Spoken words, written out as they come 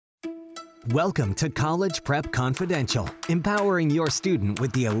Welcome to College Prep Confidential, empowering your student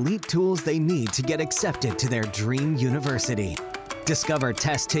with the elite tools they need to get accepted to their dream university. Discover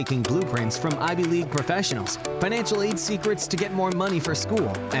test-taking blueprints from Ivy League professionals, financial aid secrets to get more money for school,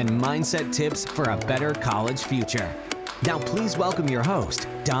 and mindset tips for a better college future. Now please welcome your host,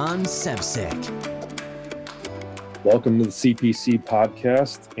 Don Sevcik. Welcome to the CPC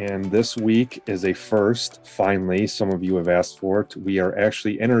podcast, and this week is a first. Finally, some of you have asked for it. We are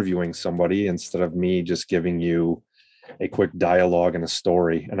actually interviewing somebody instead of me just giving you a quick dialogue and a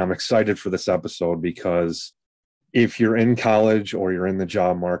story. And I'm excited for this episode because if you're in college or you're in the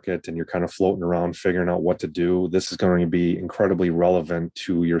job market and you're kind of floating around figuring out what to do, this is going to be incredibly relevant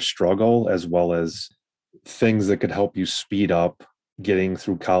to your struggle as well as things that could help you speed up getting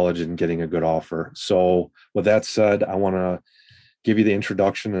through college and getting a good offer. So with that said, I want to give you the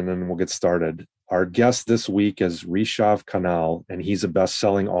introduction and then we'll get started. Our guest this week is Rishav Khanal, and he's a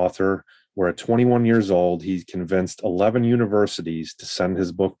best-selling author where at 21 years old, he convinced 11 universities to send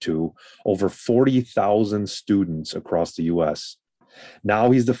his book to over 40,000 students across the U.S. Now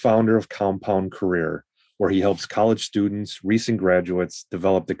he's the founder of Compound Career, where he helps college students, recent graduates,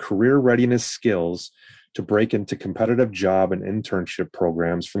 develop the career readiness skills to break into competitive job and internship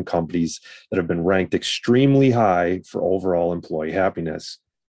programs from companies that have been ranked extremely high for overall employee happiness.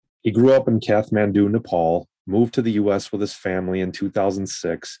 He grew up in Kathmandu, Nepal, moved to the US with his family in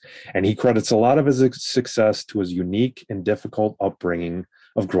 2006, and he credits a lot of his success to his unique and difficult upbringing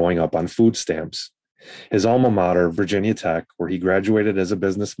of growing up on food stamps. His alma mater, Virginia Tech, where he graduated as a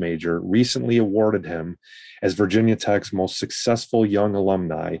business major, recently awarded him as Virginia Tech's most successful young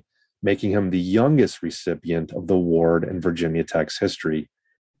alumni, making him the youngest recipient of the award in Virginia Tech's history.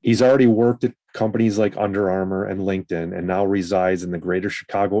 He's already worked at companies like Under Armour and LinkedIn and now resides in the greater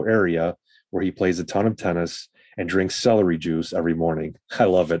Chicago area where he plays a ton of tennis and drinks celery juice every morning. I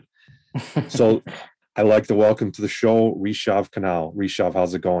love it. So I'd like to welcome to the show, Rishav Khanal. Rishav,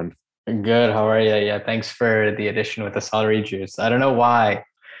 how's it going? Good. How are you? Yeah, thanks for the addition with the celery juice. I don't know why.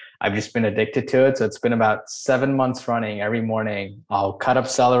 I've just been addicted to it. So it's been about 7 months running. Every morning, I'll cut up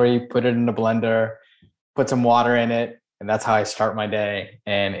celery, put it in the blender, put some water in it, and that's how I start my day.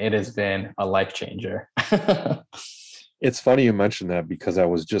 And it has been a life changer. It's funny you mentioned that because I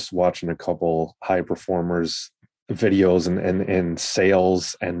was just watching a couple high performers videos and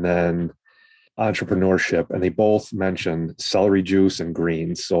sales and then entrepreneurship, and they both mentioned celery juice and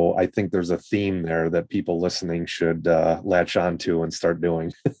greens. So I think there's a theme there that people listening should latch onto and start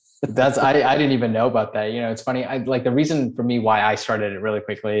doing. I didn't even know about that. You know, it's funny. I like the reason for me why I started it really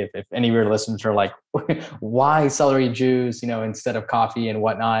quickly. If any of your listeners are like, why celery juice, you know, instead of coffee and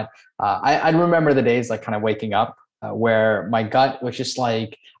whatnot. I remember the days like kind of waking up where my gut was just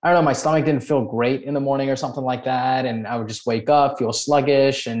like, I don't know, my stomach didn't feel great in the morning or something like that. And I would just wake up, feel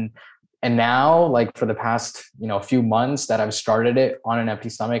sluggish. And now, like for the past, few months that I've started it on an empty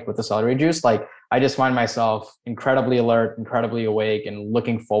stomach with the celery juice, like I just find myself incredibly alert, incredibly awake, and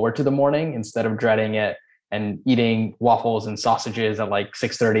looking forward to the morning instead of dreading it and eating waffles and sausages at like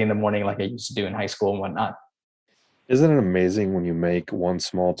 6:30 in the morning, like I used to do in high school and whatnot. Isn't it amazing when you make one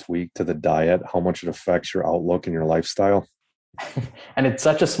small tweak to the diet, how much it affects your outlook and your lifestyle? And it's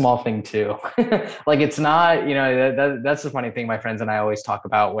such a small thing too. Like it's not, that's the funny thing my friends and I always talk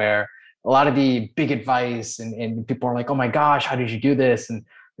about, where a lot of the big advice and people are like, oh my gosh, how did you do this? And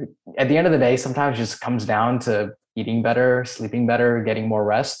at the end of the day, sometimes it just comes down to eating better, sleeping better, getting more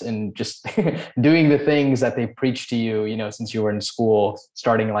rest, and just doing the things that they preach to you, since you were in school,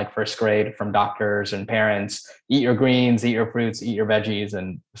 starting like first grade from doctors and parents. Eat your greens, eat your fruits, eat your veggies.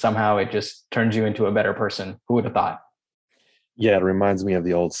 And somehow it just turns you into a better person. Who would have thought? Yeah, it reminds me of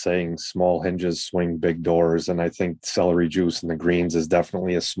the old saying, small hinges swing big doors. And I think celery juice and the greens is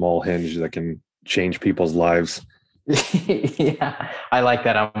definitely a small hinge that can change people's lives. Yeah, I like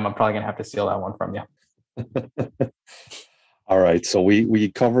that. I'm probably going to have to steal that one from you. All right. So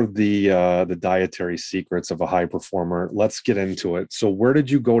we covered the dietary secrets of a high performer. Let's get into it. So where did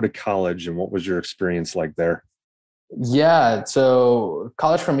you go to college and what was your experience like there? Yeah, so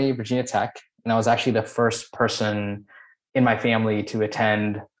college for me, Virginia Tech. And I was actually the first person in my family to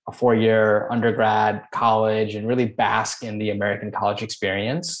attend a 4-year undergrad college and really bask in the American college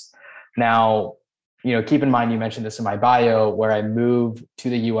experience. Now, keep in mind, you mentioned this in my bio, where I moved to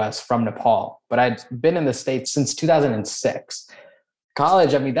the US from Nepal, but I'd been in the States since 2006.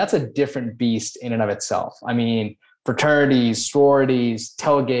 College, I mean, that's a different beast in and of itself. I mean, fraternities, sororities,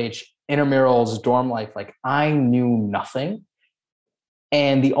 tailgates, intramurals, dorm life, like I knew nothing.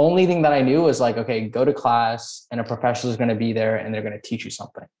 And the only thing that I knew was like, okay, go to class and a professor is going to be there and they're going to teach you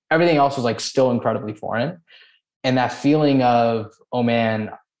something. Everything else was like still incredibly foreign. And that feeling of, oh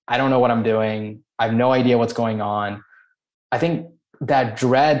man, I don't know what I'm doing. I have no idea what's going on. I think that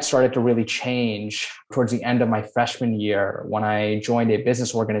dread started to really change towards the end of my freshman year when I joined a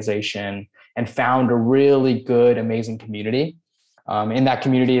business organization and found a really good, amazing community. In that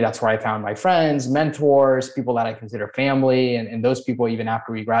community, that's where I found my friends, mentors, people that I consider family, and those people, even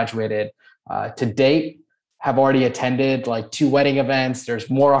after we graduated, to date, have already attended like 2 wedding events. There's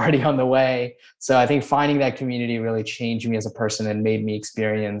more already on the way. So I think finding that community really changed me as a person and made me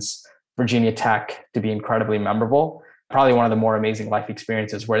experience Virginia Tech to be incredibly memorable. Probably one of the more amazing life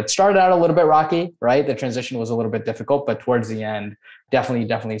experiences, where it started out a little bit rocky, right? The transition was a little bit difficult, but towards the end,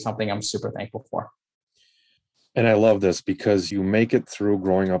 definitely something I'm super thankful for. And I love this because you make it through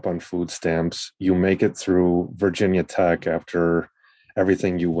growing up on food stamps. You make it through Virginia Tech after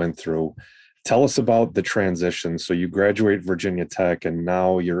everything you went through. Tell us about the transition. So you graduate Virginia Tech and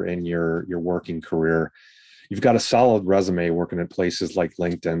now you're in your working career. You've got a solid resume working at places like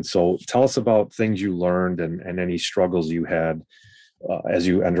LinkedIn. So tell us about things you learned and any struggles you had as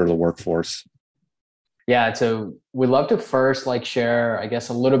you enter the workforce. Yeah, so we love to first like share, I guess,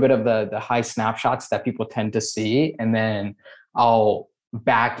 a little bit of the high snapshots that people tend to see, and then I'll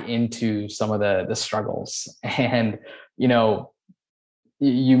back into some of the struggles. And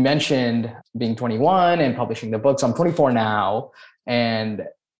you mentioned being 21 and publishing the book. So I'm 24 now, and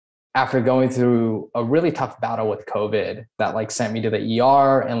after going through a really tough battle with COVID that like sent me to the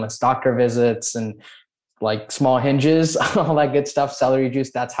ER, endless doctor visits, and like small hinges, all that good stuff, celery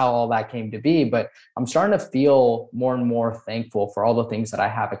juice, that's how all that came to be. But I'm starting to feel more and more thankful for all the things that I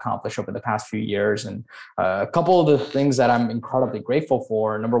have accomplished over the past few years. And a couple of the things that I'm incredibly grateful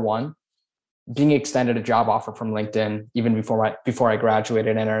for: number one, being extended a job offer from LinkedIn even before I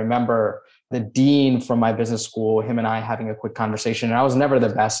graduated. And I remember the dean from my business school, him and I having a quick conversation. And I was never the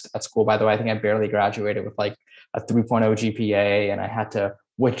best at school, by the way. I think I barely graduated with like a 3.0 GPA, and I had to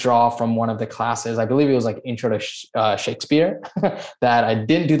withdraw from one of the classes. I believe it was like Intro to Shakespeare that I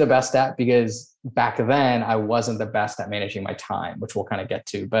didn't do the best at, because back then I wasn't the best at managing my time, which we'll kind of get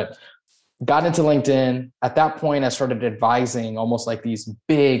to. But got into LinkedIn. At that point, I started advising almost like these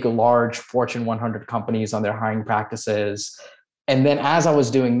big, large Fortune 100 companies on their hiring practices. And then as I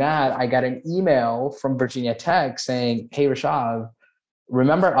was doing that, I got an email from Virginia Tech saying, "Hey, Rishav,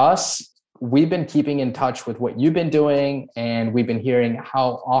 remember us? We've been keeping in touch with what you've been doing, and we've been hearing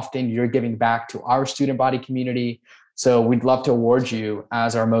how often you're giving back to our student body community. So we'd love to award you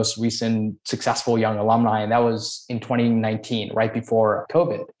as our most recent successful young alumni." And that was in 2019, right before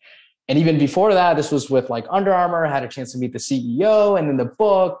COVID. And even before that, this was with like Under Armour. I had a chance to meet the CEO, and then the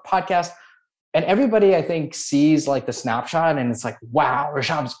book, podcast. And everybody, I think, sees like the snapshot and it's like, wow,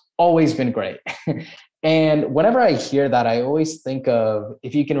 Rishab's always been great. And whenever I hear that, I always think of,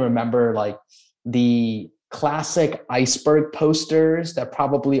 if you can remember, like the classic iceberg posters that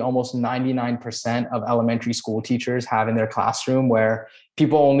probably almost 99% of elementary school teachers have in their classroom, where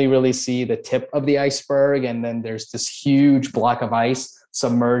people only really see the tip of the iceberg, and then there's this huge block of ice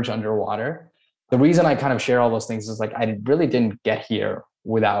submerged underwater. The reason I kind of share all those things is like, I really didn't get here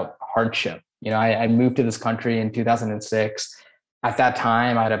without hardship. I moved to this country in 2006. At that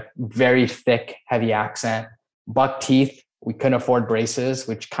time, I had a very thick, heavy accent, buck teeth. We couldn't afford braces,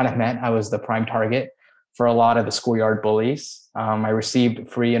 which kind of meant I was the prime target for a lot of the schoolyard bullies. I received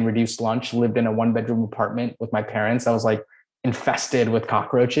free and reduced lunch, lived in a 1-bedroom apartment with my parents. I was like infested with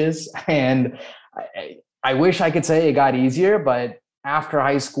cockroaches. And I wish I could say it got easier, but after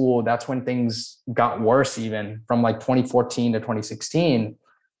high school, that's when things got worse, even from like 2014 to 2016.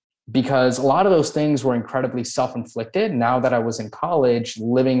 Because a lot of those things were incredibly self-inflicted. Now that I was in college,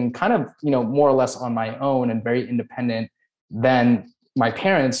 living kind of, more or less on my own and very independent than my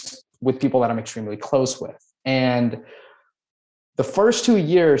parents, with people that I'm extremely close with. And the first 2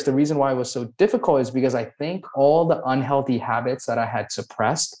 years, the reason why it was so difficult is because I think all the unhealthy habits that I had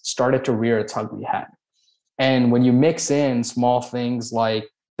suppressed started to rear its ugly head. And when you mix in small things like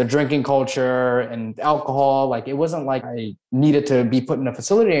the drinking culture and alcohol, like it wasn't like I needed to be put in a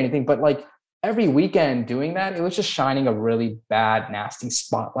facility or anything, but like every weekend doing that, it was just shining a really bad, nasty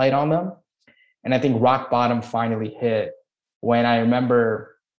spotlight on them. And I think rock bottom finally hit when I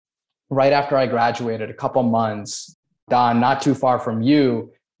remember right after I graduated, a couple months, Don, not too far from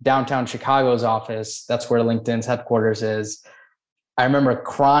you, downtown Chicago's office, that's where LinkedIn's headquarters is. I remember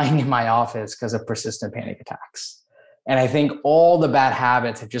crying in my office because of persistent panic attacks. And I think all the bad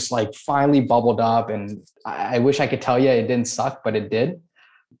habits have just like finally bubbled up. And I wish I could tell you it didn't suck, but it did.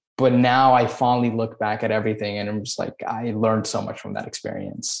 But now I fondly look back at everything and I'm just like, I learned so much from that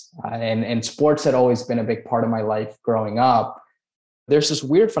experience. And sports had always been a big part of my life growing up. There's this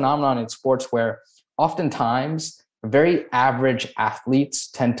weird phenomenon in sports where oftentimes very average athletes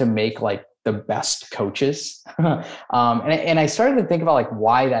tend to make like the best coaches. And I started to think about like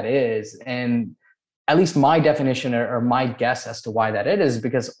why that is. And at least my definition or my guess as to why that it is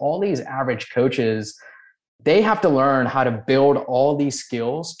because all these average coaches, they have to learn how to build all these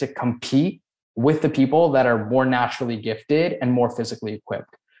skills to compete with the people that are more naturally gifted and more physically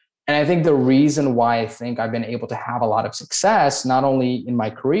equipped. And I think the reason why I think I've been able to have a lot of success, not only in my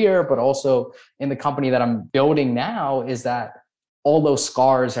career, but also in the company that I'm building now, is that all those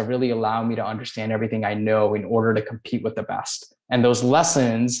scars have really allowed me to understand everything I know in order to compete with the best. And those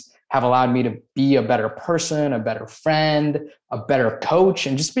lessons have allowed me to be a better person, a better friend, a better coach,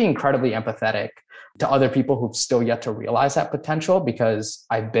 and just be incredibly empathetic to other people who've still yet to realize that potential because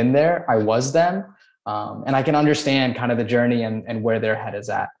I've been there, I was them, and I can understand kind of the journey and where their head is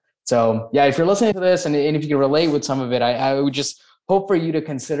at. So yeah, if you're listening to this and if you can relate with some of it, I would just hope for you to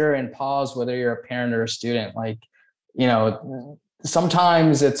consider and pause whether you're a parent or a student. Like,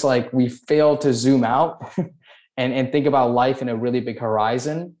 sometimes it's like we fail to zoom out and think about life in a really big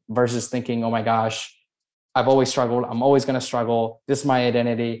horizon versus thinking, oh my gosh, I've always struggled. I'm always going to struggle. This is my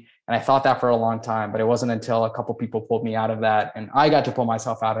identity. And I thought that for a long time, but it wasn't until a couple people pulled me out of that and I got to pull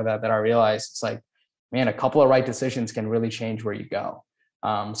myself out of that I realized it's like, man, a couple of right decisions can really change where you go.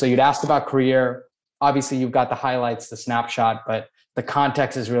 So you'd asked about career. Obviously, you've got the highlights, the snapshot, but the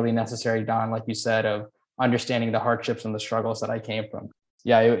context is really necessary, Don, like you said, of understanding the hardships and the struggles that I came from.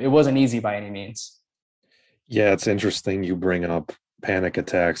 Yeah, it wasn't easy by any means. Yeah, it's interesting you bring up panic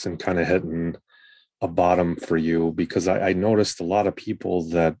attacks and kind of hitting a bottom for you because I noticed a lot of people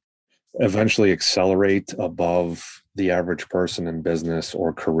that eventually accelerate above the average person in business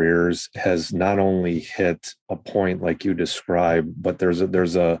or careers has not only hit a point like you described, but there's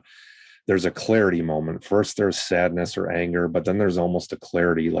a clarity moment. First, there's sadness or anger, but then there's almost a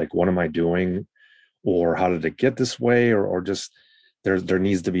clarity like, what am I doing? Or how did it get this way? Or just there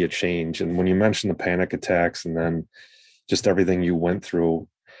needs to be a change. And when you mentioned the panic attacks and then just everything you went through,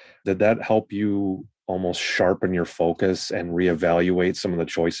 did that help you almost sharpen your focus and reevaluate some of the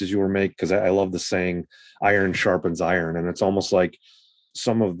choices you were making? Because I love the saying, iron sharpens iron. And it's almost like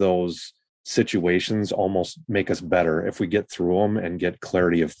some of those situations almost make us better if we get through them and get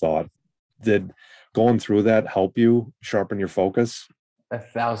clarity of thought. Did going through that help you sharpen your focus?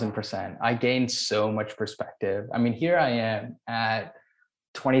 1,000%. I gained so much perspective. I mean, here I am at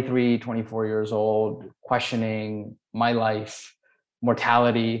 23, 24 years old, questioning my life,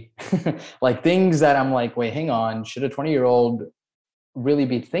 mortality, like things that I'm like, wait, hang on, should a 20-year-old really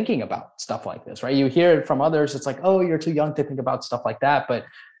be thinking about stuff like this, right? You hear it from others. It's like, oh, you're too young to think about stuff like that. But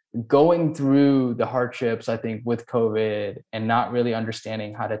going through the hardships, I think, with COVID and not really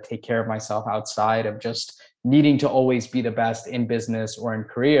understanding how to take care of myself outside of just needing to always be the best in business or in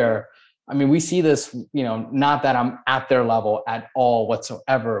career. I mean, we see this, not that I'm at their level at all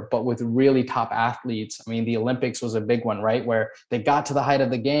whatsoever, but with really top athletes. I mean, the Olympics was a big one, right? Where they got to the height of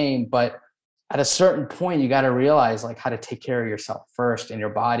the game, but at a certain point, you got to realize like how to take care of yourself first and your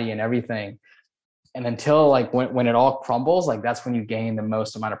body and everything. And until like when it all crumbles, like that's when you gain the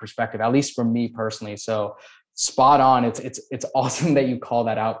most amount of perspective, at least for me personally. So spot on. It's awesome that you call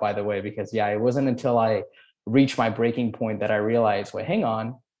that out, by the way, because yeah, it wasn't until I reached my breaking point that I realized, wait, hang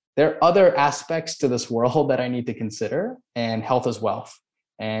on, there are other aspects to this world that I need to consider, and health is wealth.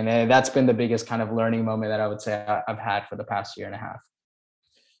 And that's been the biggest kind of learning moment that I would say I've had for the past year and a half.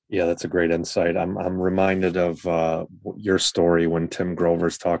 Yeah, that's a great insight. I'm reminded of your story when Tim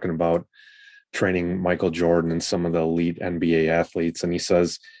Grover's talking about training Michael Jordan and some of the elite NBA athletes. And he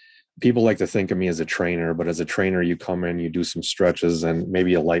says, people like to think of me as a trainer, but as a trainer, you come in, you do some stretches and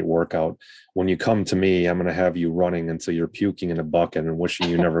maybe a light workout. When you come to me, I'm going to have you running until you're puking in a bucket and wishing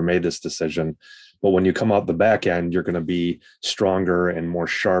you never made this decision. But when you come out the back end, you're going to be stronger and more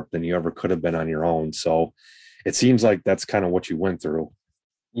sharp than you ever could have been on your own. So it seems like that's kind of what you went through.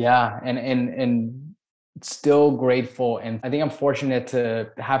 Yeah. And still grateful. And I think I'm fortunate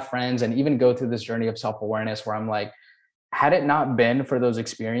to have friends and even go through this journey of self-awareness where I'm like, had it not been for those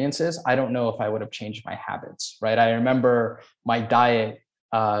experiences, I don't know if I would have changed my habits, right? I remember my diet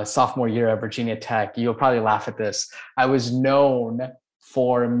sophomore year at Virginia Tech. You'll probably laugh at this. I was known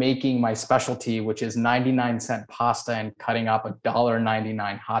for making my specialty, which is 99-cent pasta and cutting up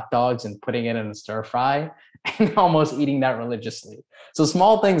 $1.99 hot dogs and putting it in a stir fry and almost eating that religiously. So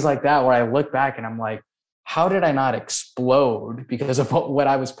small things like that, where I look back and I'm like, how did I not explode because of what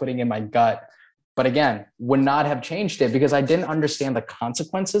I was putting in my gut But again, would not have changed it because I didn't understand the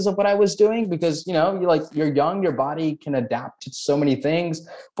consequences of what I was doing. Because, you're young, your body can adapt to so many things.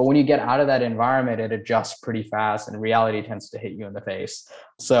 But when you get out of that environment, it adjusts pretty fast and reality tends to hit you in the face.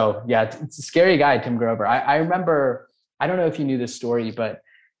 So yeah, it's a scary guy, Tim Grover. I remember, I don't know if you knew this story, but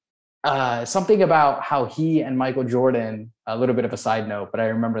something about how he and Michael Jordan, a little bit of a side note, but I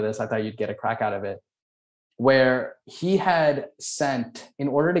remember this, I thought you'd get a crack out of it, where he had sent, in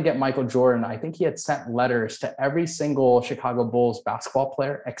order to get Michael Jordan, I think he had sent letters to every single Chicago Bulls basketball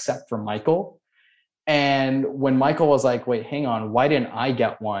player except for Michael. And when Michael was like, wait, hang on, why didn't I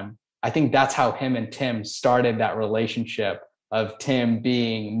get one? I think that's how him and Tim started that relationship of Tim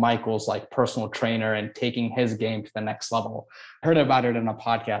being Michael's like personal trainer and taking his game to the next level. I heard about it in a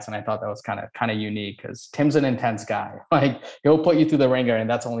podcast and I thought that was kind of unique because Tim's an intense guy. Like he'll put you through the ringer, and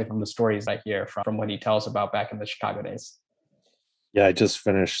that's only from the stories I hear from what he tells about back in the Chicago days. Yeah, I just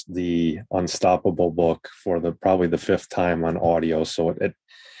finished the Unstoppable book for probably the fifth time on audio. So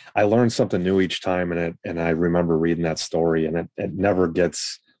I learned something new each time, and I remember reading that story, and it never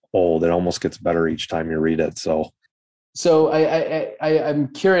gets old. It almost gets better each time you read it. So I'm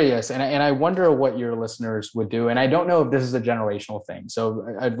curious, and I wonder what your listeners would do. And I don't know if this is a generational thing. So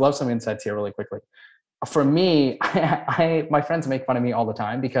I'd love some insights here really quickly. For me, my friends make fun of me all the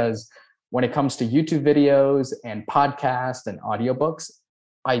time because when it comes to YouTube videos and podcasts and audiobooks,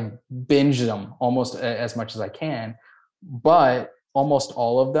 I binge them almost as much as I can. But almost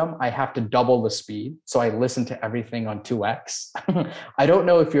all of them, I have to double the speed. So I listen to everything on 2x. I don't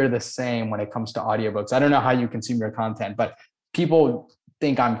know if you're the same when it comes to audiobooks. I don't know how you consume your content, but people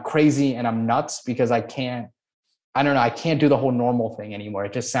think I'm crazy and I'm nuts because I can't do the whole normal thing anymore.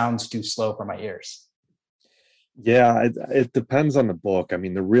 It just sounds too slow for my ears. Yeah, it depends on the book. I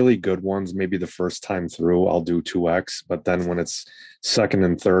mean, the really good ones, maybe the first time through, I'll do 2x, but then when it's second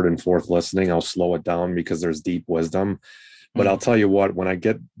and third and fourth listening, I'll slow it down because there's deep wisdom. But I'll tell you what, when I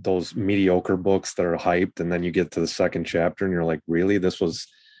get those mediocre books that are hyped and then you get to the second chapter and you're like, really, this was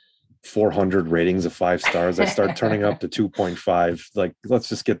 400 ratings of 5 stars, I start turning up to 2.5. Like, let's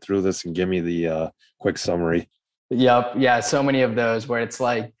just get through this and give me the quick summary. Yep. Yeah. So many of those where it's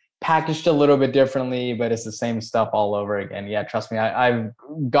like packaged a little bit differently, but it's the same stuff all over again. Yeah. Trust me. I've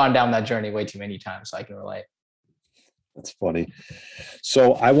gone down that journey way too many times, so I can relate. That's funny.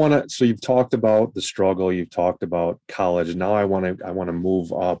 So so you've talked about the struggle, you've talked about college. Now I want to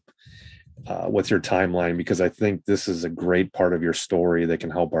move up with your timeline, because I think this is a great part of your story that can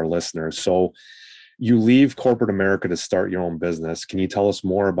help our listeners. So you leave corporate America to start your own business. Can you tell us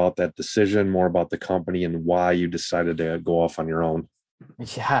more about that decision, more about the company, and why you decided to go off on your own?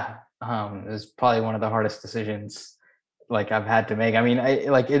 Yeah. It was probably one of the hardest decisions like I've had to make. I mean,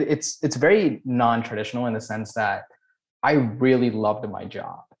 it's very non-traditional in the sense that I really loved my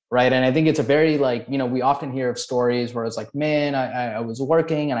job, right? And I think it's a very we often hear of stories where it's like, man, I was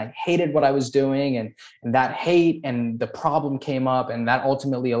working and I hated what I was doing, and that hate and the problem came up, and that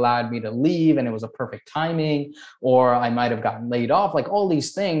ultimately allowed me to leave, and it was a perfect timing, or I might have gotten laid off, like all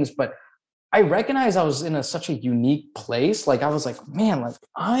these things. But I recognized I was in such a unique place. Like I was like, man, like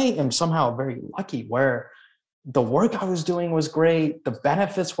I am somehow very lucky where the work I was doing was great. The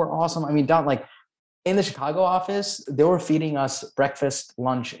benefits were awesome. I mean, in the Chicago office, they were feeding us breakfast,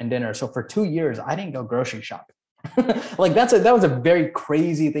 lunch, and dinner. So for 2 years, I didn't go grocery shopping. Like that was a very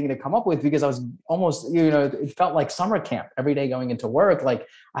crazy thing to come up with, because I was almost, it felt like summer camp every day going into work. Like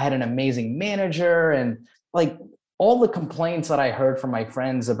I had an amazing manager, and like all the complaints that I heard from my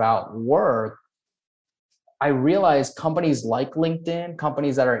friends about work, I realized companies like LinkedIn,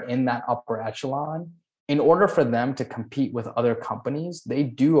 companies that are in that upper echelon, in order for them to compete with other companies, they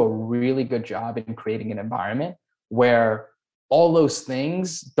do a really good job in creating an environment where all those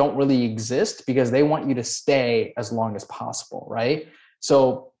things don't really exist, because they want you to stay as long as possible, right?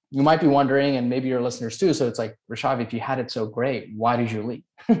 So you might be wondering, and maybe your listeners too, so it's like, Rishav, if you had it so great, why did you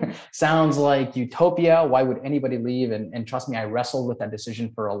leave? Sounds like utopia. Why would anybody leave? And trust me, I wrestled with that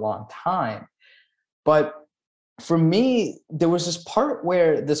decision for a long time. But for me, there was this part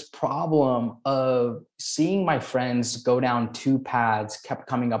where this problem of seeing my friends go down 2 paths kept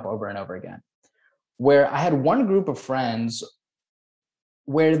coming up over and over again, where I had one group of friends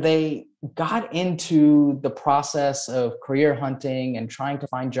where they got into the process of career hunting and trying to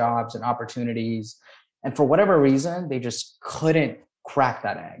find jobs and opportunities. And for whatever reason, they just couldn't crack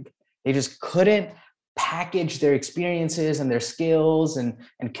that egg. They just couldn't package their experiences and their skills and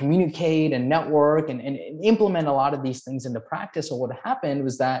communicate and network and implement a lot of these things into practice. So what happened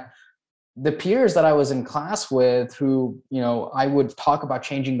was that the peers that I was in class with, who, I would talk about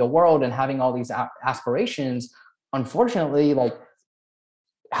changing the world and having all these aspirations, unfortunately, like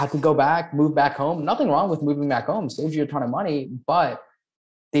had to go back, move back home. Nothing wrong with moving back home, saves you a ton of money, but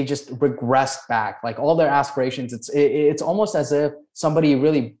they just regressed back. Like all their aspirations, it's almost as if somebody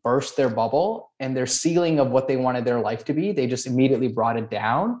really burst their bubble and their ceiling of what they wanted their life to be, they just immediately brought it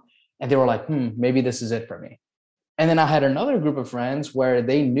down. And they were like, maybe this is it for me. And then I had another group of friends where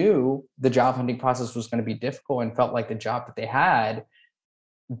they knew the job hunting process was going to be difficult and felt like the job that they had,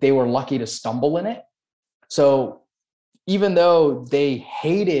 they were lucky to stumble in it. So even though they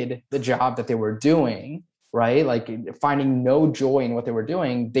hated the job that they were doing, right? Like finding no joy in what they were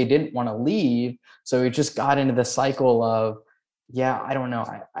doing, they didn't want to leave. So it just got into the cycle of, yeah, I don't know.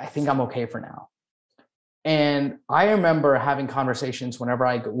 I think I'm okay for now. And I remember having conversations whenever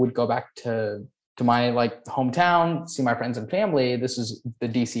I would go back to my like hometown, see my friends and family. This is the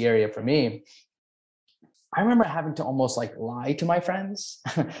DC area for me. I remember having to almost like lie to my friends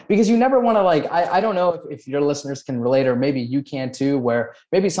because you never want to like, I don't know if your listeners can relate, or maybe you can too, where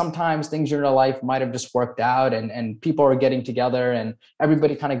maybe sometimes things in your life might have just worked out and people are getting together and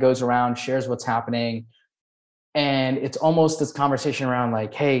everybody kind of goes around, shares what's happening. And it's almost this conversation around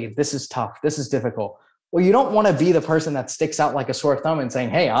like, hey, this is tough. This is difficult. Well, you don't want to be the person that sticks out like a sore thumb and saying,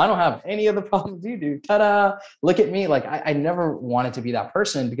 hey, I don't have any of the problems you do. Ta-da, look at me. Like I never wanted to be that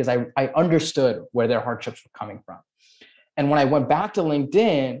person because I understood where their hardships were coming from. And when I went back to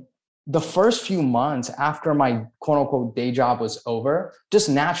LinkedIn, the first few months after my quote unquote day job was over, just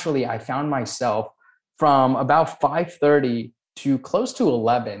naturally, I found myself from about 5:30 to close to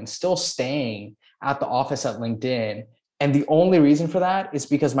 11, still staying at the office at LinkedIn. And the only reason for that is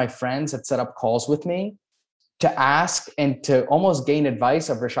because my friends had set up calls with me to ask and to almost gain advice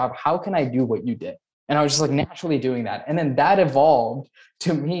of Rishav, how can I do what you did? And I was just like naturally doing that. And then that evolved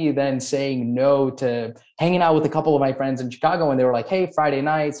to me then saying no to hanging out with a couple of my friends in Chicago. And they were like, hey, Friday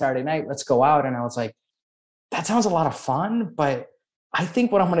night, Saturday night, let's go out. And I was like, that sounds a lot of fun, but I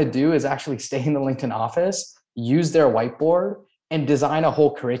think what I'm going to do is actually stay in the LinkedIn office, use their whiteboard and design a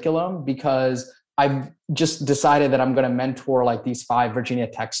whole curriculum, because I've just decided that I'm going to mentor like these 5 Virginia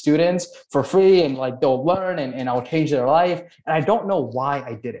Tech students for free, and like they'll learn and I'll change their life. And I don't know why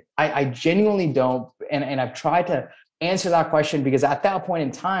I did it. I genuinely don't. And I've tried to answer that question because at that point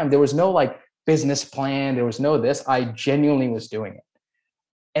in time, there was no like business plan. There was no this. I genuinely was doing it.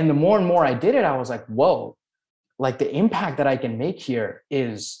 And the more and more I did it, I was like, whoa, like the impact that I can make here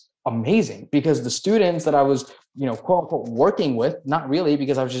is amazing, because the students that I was, quote unquote, working with, not really,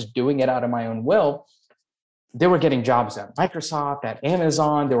 because I was just doing it out of my own will, they were getting jobs at Microsoft, at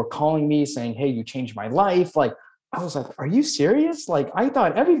Amazon. They were calling me saying, hey, you changed my life. Like, I was like, are you serious? Like, I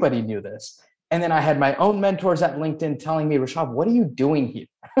thought everybody knew this. And then I had my own mentors at LinkedIn telling me, Rishav, what are you doing here?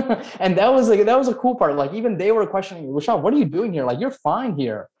 And that was a cool part. Like, even they were questioning, Rishav, what are you doing here? Like, you're fine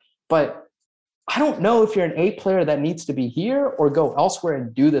here, but I don't know if you're an A player that needs to be here or go elsewhere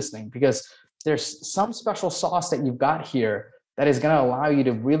and do this thing, because there's some special sauce that you've got here that is going to allow you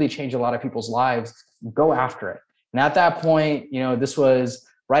to really change a lot of people's lives. Go after it. And at that point, this was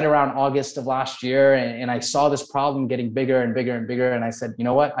right around August of last year. And I saw this problem getting bigger and bigger and bigger. And I said, you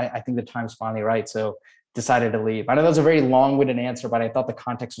know what? I think the time's finally right. So decided to leave. I know that was a very long-winded answer, but I thought the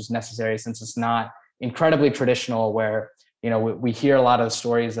context was necessary, since it's not incredibly traditional where we hear a lot of the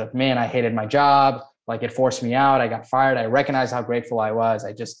stories of, man, I hated my job. Like it forced me out. I got fired. I recognize how grateful I was.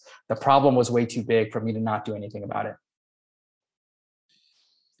 The problem was way too big for me to not do anything about it.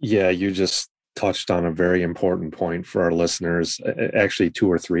 Yeah, you just touched on a very important point for our listeners. Actually, 2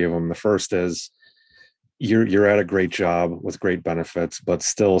 or 3 of them. The first is you're at a great job with great benefits, but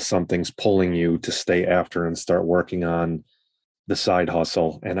still something's pulling you to stay after and start working on the side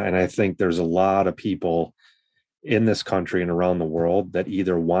hustle. And I think there's a lot of people in this country and around the world that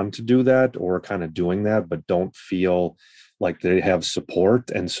either want to do that or are kind of doing that, but don't feel like they have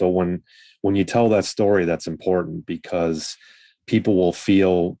support. And so when you tell that story, that's important, because people will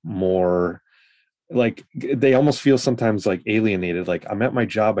feel more like they almost feel sometimes like alienated, like I'm at my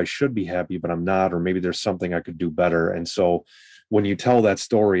job, I should be happy, but I'm not, or maybe there's something I could do better. And so when you tell that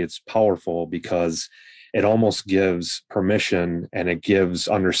story, it's powerful because it almost gives permission and it gives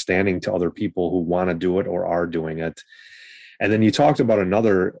understanding to other people who want to do it or are doing it. And then you talked about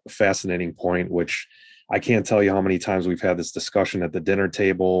another fascinating point, which I can't tell you how many times we've had this discussion at the dinner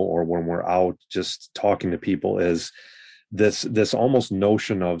table or when we're out just talking to people, is this almost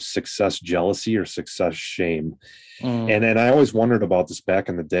notion of success jealousy or success shame. And I always wondered about this back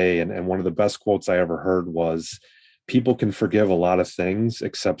in the day. And one of the best quotes I ever heard was, people can forgive a lot of things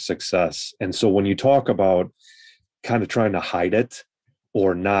except success. And so when you talk about kind of trying to hide it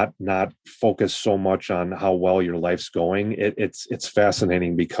or not focus so much on how well your life's going, it's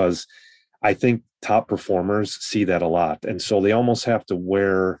fascinating, because I think top performers see that a lot. And so they almost have to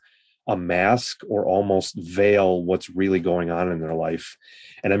wear a mask or almost veil what's really going on in their life.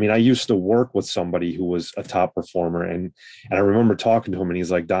 And I mean, I used to work with somebody who was a top performer, and I remember talking to him, and he's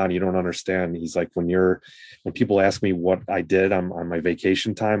like, Don, you don't understand. He's like, when people ask me what I did on my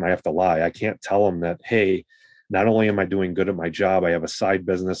vacation time, I have to lie. I can't tell them that, hey, not only am I doing good at my job, I have a side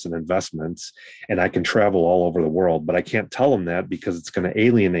business and investments, and I can travel all over the world, but I can't tell them that because it's going to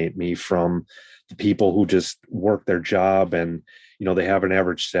alienate me from the people who just work their job, and they have an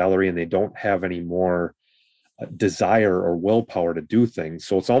average salary and they don't have any more desire or willpower to do things.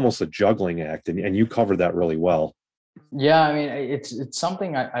 So it's almost a juggling act, and you covered that really well. Yeah, I mean, it's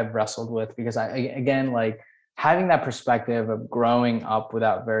something I've wrestled with, because again, like, having that perspective of growing up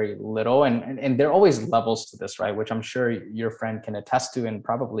without very little, and there are always levels to this, right? Which I'm sure your friend can attest to, and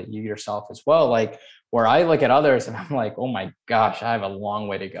probably you yourself as well. Like, where I look at others and I'm like, oh my gosh, I have a long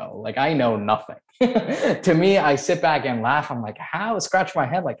way to go. Like, I know nothing. To me, I sit back and laugh. I'm like, scratch my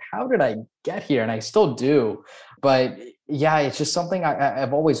head, like, how did I get here? And I still do. But yeah, it's just something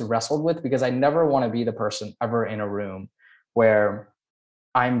I've always wrestled with, because I never want to be the person ever in a room where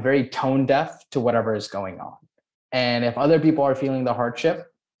I'm very tone deaf to whatever is going on. And if other people are feeling the hardship,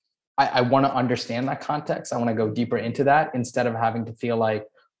 I want to understand that context. I want to go deeper into that, instead of having to feel like,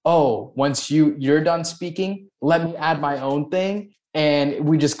 oh, once you're done speaking, let me add my own thing. And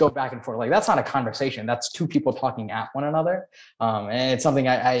we just go back and forth. Like, that's not a conversation. That's two people talking at one another. And it's something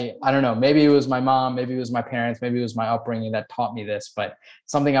I don't know, maybe it was my mom, maybe it was my parents, maybe it was my upbringing that taught me this, but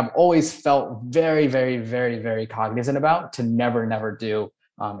something I've always felt very, very, very, very cognizant about to never do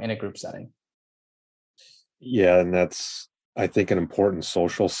in a group setting. Yeah, and that's, I think, an important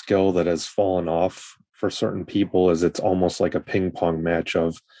social skill that has fallen off for certain people. Is it's almost like a ping pong match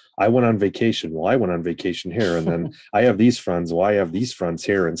of, I went on vacation, well, I went on vacation here, and then I have these friends, well, I have these friends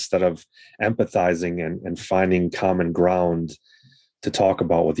here, instead of empathizing and finding common ground to talk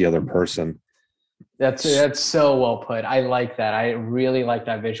about with the other person. That's so well put. I like that. I really like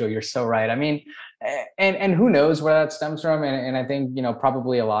that visual. You're so right. I mean, and who knows where that stems from? And I think,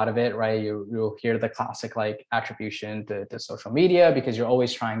 probably a lot of it, right? You'll hear the classic, like, attribution to social media, because you're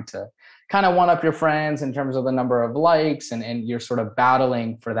always trying to kind of one up your friends in terms of the number of likes, and you're sort of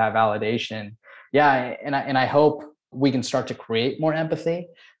battling for that validation. Yeah. And I hope we can start to create more empathy,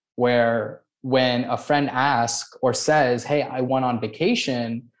 where when a friend asks or says, hey, I went on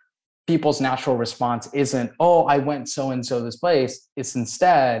vacation, people's natural response isn't, oh, I went so-and-so this place. It's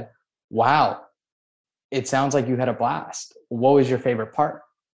instead, wow, it sounds like you had a blast. What was your favorite part?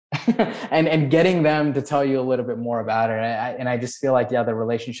 and getting them to tell you a little bit more about it. And I just feel like, yeah, the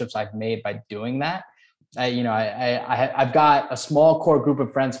relationships I've made by doing that, I've got a small core group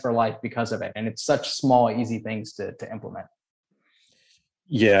of friends for life because of it. And it's such small, easy things to implement.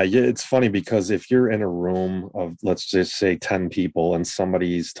 Yeah, it's funny, because if you're in a room of, let's just say, 10 people, and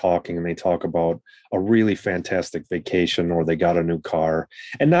somebody's talking and they talk about a really fantastic vacation, or they got a new car,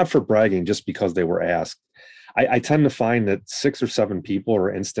 and not for bragging, just because they were asked, I tend to find that 6 or 7 people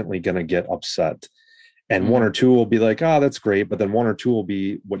are instantly going to get upset. And one or two will be like, oh, that's great. But then one or two will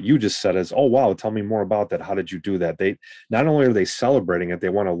be what you just said is, oh, wow, tell me more about that. How did you do that? They not only are they celebrating it, they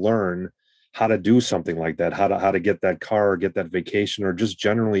want to learn how to do something like that, how to get that car, or get that vacation, or just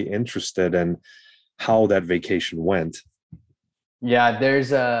generally interested in how that vacation went. Yeah, there's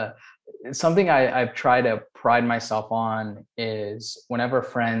something I've tried to pride myself on is whenever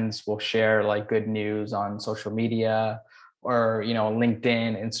friends will share, like, good news on social media, or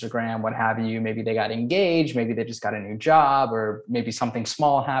LinkedIn, Instagram, what have you. Maybe they got engaged, maybe they just got a new job, or maybe something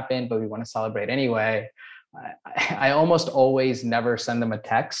small happened, but we want to celebrate anyway. I almost always never send them a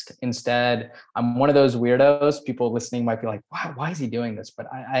text. Instead, I'm one of those weirdos. People listening might be like, wow, why is he doing this? But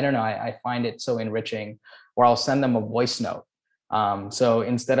I don't know. I find it so enriching, where I'll send them a voice note. So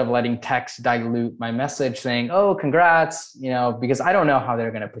instead of letting text dilute my message saying, oh, congrats, because I don't know how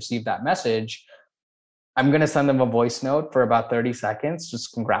they're going to perceive that message, I'm going to send them a voice note for about 30 seconds,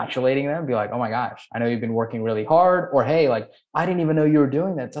 just congratulating them, be like, oh my gosh, I know you've been working really hard. Or, hey, like, I didn't even know you were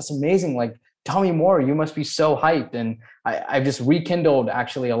doing that. That's amazing. Like, tell me more. You must be so hyped. And I've just rekindled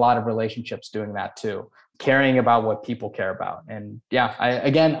actually a lot of relationships doing that too, caring about what people care about. And yeah, I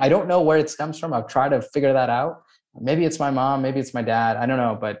don't know where it stems from. I've tried to figure that out. Maybe it's my mom, maybe it's my dad. I don't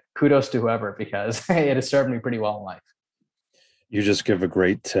know, but kudos to whoever, because it has served me pretty well in life. You just give a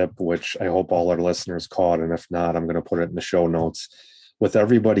great tip, which I hope all our listeners caught. And if not, I'm going to put it in the show notes. With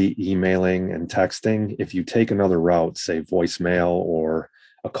everybody emailing and texting, if you take another route, say voicemail or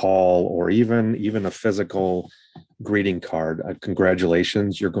a call, or even a physical greeting card.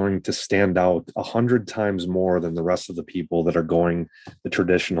 Congratulations. You're going to stand out 100 times more than the rest of the people that are going the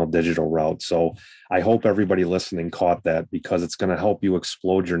traditional digital route. So I hope everybody listening caught that, because it's going to help you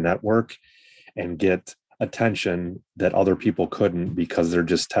explode your network and get attention that other people couldn't because they're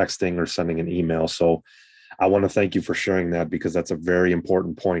just texting or sending an email. So I want to thank you for sharing that, because that's a very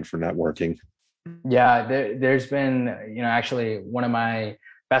important point for networking. Yeah, there's been, actually one of my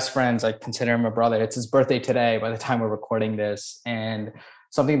best friends, I consider him a brother. It's his birthday today by the time we're recording this. And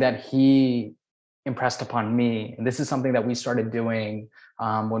something that he impressed upon me, and this is something that we started doing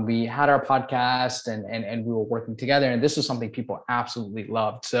when we had our podcast and we were working together. And this was something people absolutely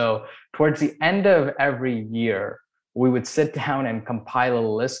loved. So towards the end of every year, we would sit down and compile a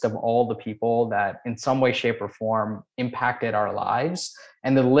list of all the people that in some way, shape, or form impacted our lives.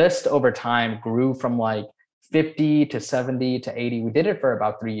 And the list over time grew from like 50 to 70 to 80. We did it for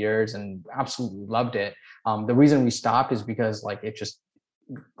about 3 years and absolutely loved it. The reason we stopped is because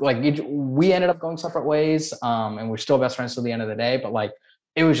we ended up going separate ways, and we're still best friends till the end of the day. But like,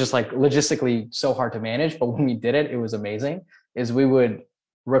 it was just like logistically so hard to manage. But when we did it, it was amazing. Is we would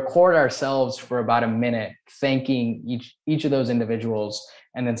record ourselves for about a minute, thanking each of those individuals,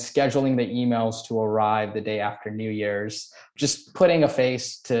 and then scheduling the emails to arrive the day after New Year's, just putting a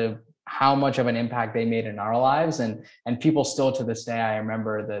face to how much of an impact they made in our lives. And people still to this day, I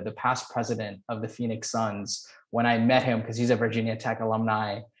remember the past president of the Phoenix Suns, when I met him, because he's a Virginia Tech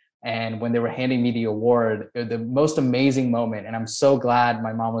alumni, and when they were handing me the award, the most amazing moment, and I'm so glad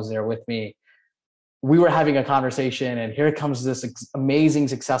my mom was there with me. We were having a conversation, and here comes this amazing,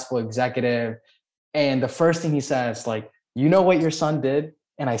 successful executive. And the first thing he says, like, you know what your son did?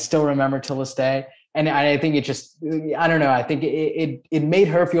 And I still remember till this day. And I think it just, I don't know, I think it made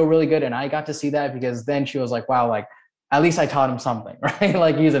her feel really good. And I got to see that, because then she was like, wow, like, at least I taught him something, right?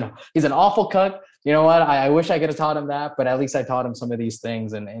 Like, he's an awful cook. You know what? I wish I could have taught him that, but at least I taught him some of these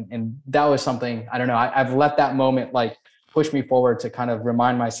things. And that was something, I don't know, I've let that moment like push me forward to kind of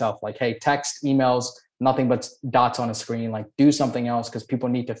remind myself, like, hey, text, emails, nothing but dots on a screen, like, do something else, because people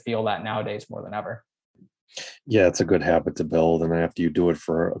need to feel that nowadays more than ever. Yeah, it's a good habit to build. And after you do it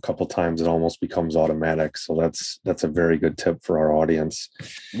for a couple of times, it almost becomes automatic. So that's a very good tip for our audience.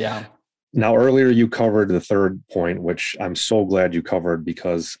 Yeah. Now, earlier you covered the third point, which I'm so glad you covered,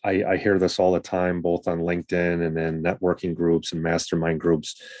 because I hear this all the time, both on LinkedIn and in networking groups and mastermind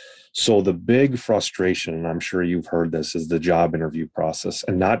groups. So the big frustration, and I'm sure you've heard this, is the job interview process,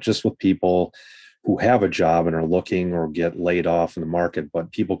 and not just with people who have a job and are looking or get laid off in the market,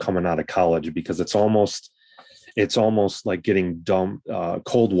 but people coming out of college, because it's almost like getting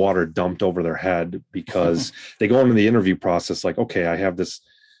cold water dumped over their head, because they go into the interview process like, okay, I have this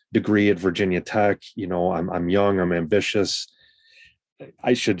degree at Virginia Tech, I'm young, I'm ambitious,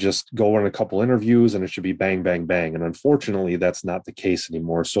 I should just go in a couple interviews and it should be bang, bang, bang. And unfortunately, that's not the case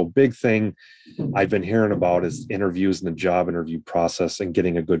anymore. So big thing I've been hearing about is interviews and the job interview process and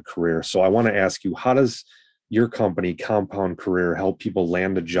getting a good career. So I want to ask you, how does your company, Compound Career, help people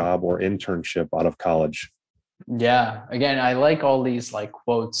land a job or internship out of college? Yeah. Again, I like all these like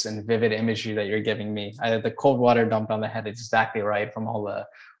quotes and vivid imagery that you're giving me. The cold water dumped on the head is exactly right from all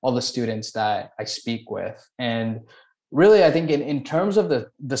the students that I speak with. And really, I think in terms of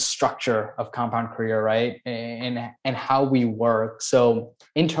the structure of Compound Career, right, and how we work. So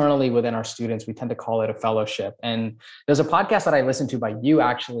internally within our students, we tend to call it a fellowship. And there's a podcast that I listened to by you,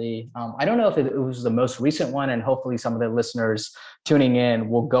 actually. I don't know if it was the most recent one, and hopefully some of the listeners tuning in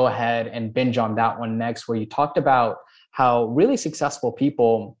will go ahead and binge on that one next, where you talked about how really successful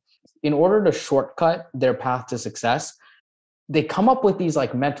people, in order to shortcut their path to success, they come up with these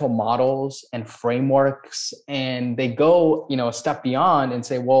like mental models and frameworks, and they go, a step beyond and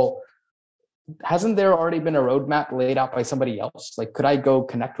say, well, hasn't there already been a roadmap laid out by somebody else? Like, could I go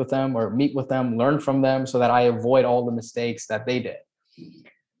connect with them or meet with them, learn from them, so that I avoid all the mistakes that they did?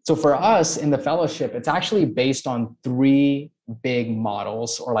 So for us in the fellowship, it's actually based on 3 big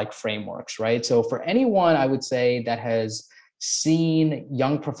models or like frameworks, right? So for anyone, I would say, that has seen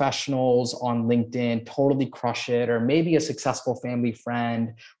young professionals on LinkedIn totally crush it, or maybe a successful family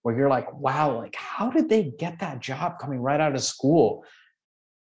friend where you're like, wow, like, how did they get that job coming right out of school?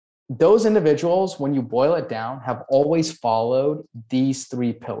 Those individuals, when you boil it down, have always followed these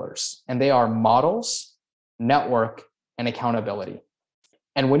 3 pillars, and they are models, network, and accountability.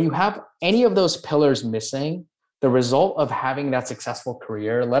 And when you have any of those pillars missing, the result of having that successful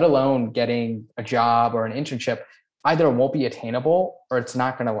career, let alone getting a job or an internship, either won't be attainable or it's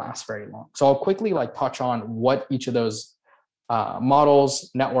not going to last very long. So I'll quickly like touch on what each of those models,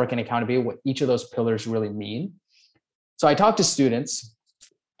 network, and accountability, what each of those pillars really mean. So I talk to students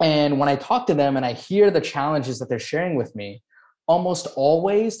And when I talk to them and I hear the challenges that they're sharing with me, almost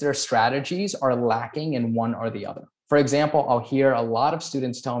always their strategies are lacking in one or the other. For example, I'll hear a lot of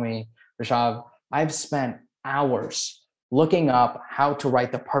students tell me, Rishav, I've spent hours looking up how to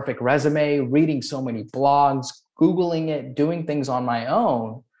write the perfect resume, reading so many blogs, Googling it, doing things on my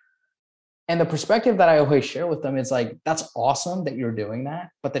own. And the perspective that I always share with them is like, that's awesome that you're doing that.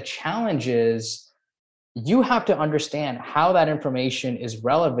 But the challenge is you have to understand how that information is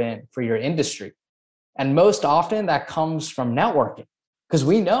relevant for your industry. And most often that comes from networking, because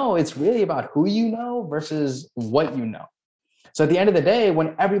we know it's really about who you know versus what you know. So at the end of the day,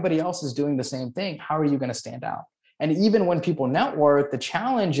 when everybody else is doing the same thing, how are you going to stand out? And even when people network, the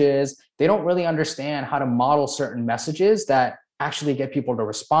challenge is they don't really understand how to model certain messages that actually get people to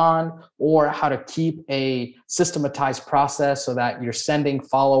respond, or how to keep a systematized process so that you're sending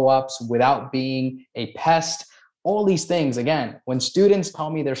follow-ups without being a pest. All these things, again, when students tell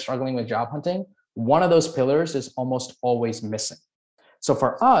me they're struggling with job hunting, one of those pillars is almost always missing. So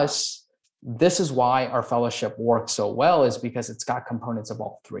for us, this is why our fellowship works so well, is because it's got components of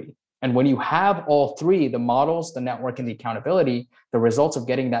all three. And when you have all three, the models, the network, and the accountability, the results of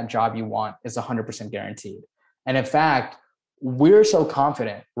getting that job you want is 100% guaranteed. And in fact, we're so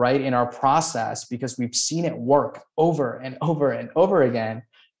confident, right, in our process, because we've seen it work over and over and over again,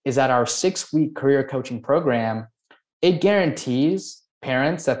 is that our 6-week career coaching program, it guarantees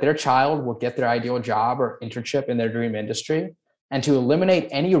parents that their child will get their ideal job or internship in their dream industry. And to eliminate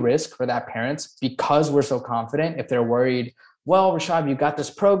any risk for that parents, because we're so confident, if they're worried, well, Rishav, you got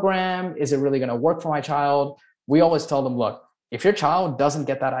this program, is it really going to work for my child? We always tell them, look, if your child doesn't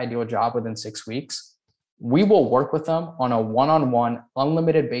get that ideal job within 6 weeks, we will work with them on a one-on-one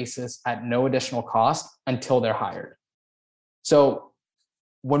unlimited basis at no additional cost until they're hired. So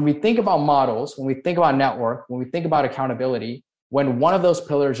when we think about models, when we think about network, when we think about accountability, when one of those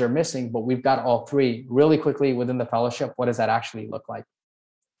pillars are missing, but we've got all three, really quickly within the fellowship, what does that actually look like?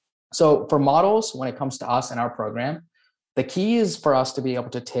 So for models, when it comes to us and our program, the key is for us to be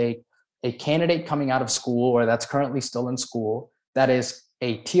able to take a candidate coming out of school or that's currently still in school that is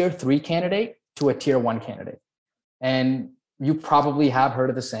a tier 3 candidate to a tier 1 candidate. And you probably have heard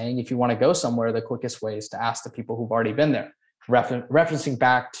of the saying, if you want to go somewhere, the quickest way is to ask the people who've already been there. Referencing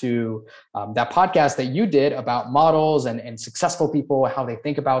back to that podcast that you did about models and successful people, how they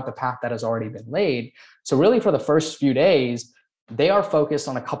think about the path that has already been laid. So really for the first few days, they are focused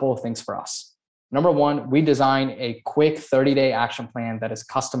on a couple of things for us. Number one, we design a quick 30-day action plan that is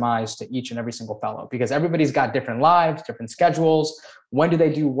customized to each and every single fellow, because everybody's got different lives, different schedules. When do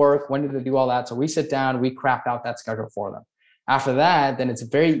they do work? When do they do all that? So we sit down, we craft out that schedule for them. After that, then it's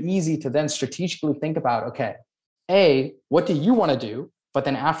very easy to then strategically think about, okay, A, what do you want to do? But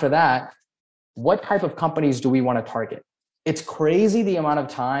then after that, what type of companies do we want to target? It's crazy the amount of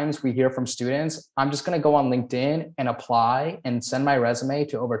times we hear from students, I'm just going to go on LinkedIn and apply and send my resume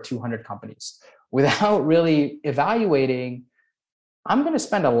to over 200 companies without really evaluating, I'm going to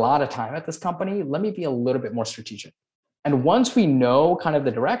spend a lot of time at this company. Let me be a little bit more strategic. And once we know kind of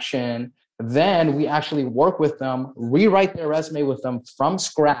the direction, then we actually work with them, rewrite their resume with them from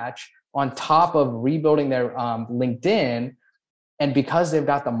scratch on top of rebuilding their LinkedIn. And because they've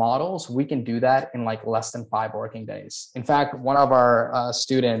got the models, we can do that in like less than 5 working days. In fact, one of our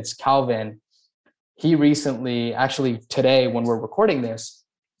students, Calvin, he recently, actually today when we're recording this,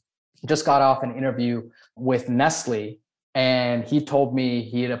 just got off an interview with Nestle. And he told me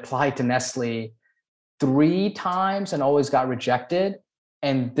he had applied to Nestle 3 times and always got rejected.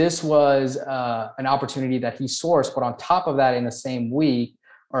 And this was an opportunity that he sourced. But on top of that, in the same week,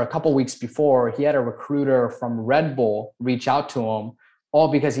 or a couple weeks before, he had a recruiter from Red Bull reach out to him, all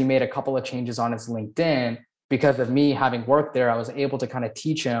because he made a couple of changes on his LinkedIn. Because of me having worked there, I was able to kind of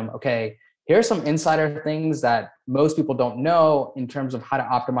teach him, okay, here's some insider things that most people don't know in terms of how to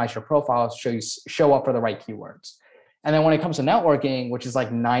optimize your profile, show up for the right keywords. And then when it comes to networking, which is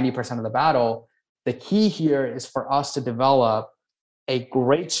like 90% of the battle, the key here is for us to develop a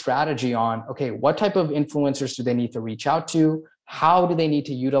great strategy on, okay, what type of influencers do they need to reach out to? How do they need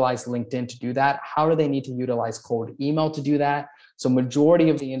to utilize LinkedIn to do that? How do they need to utilize cold email to do that? So majority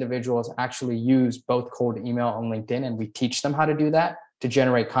of the individuals actually use both cold email and LinkedIn, and we teach them how to do that to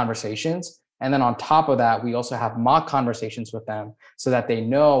generate conversations. And then on top of that, we also have mock conversations with them so that they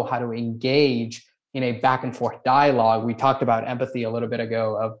know how to engage in a back and forth dialogue. We talked about empathy a little bit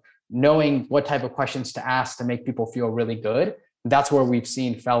ago, of knowing what type of questions to ask to make people feel really good. That's where we've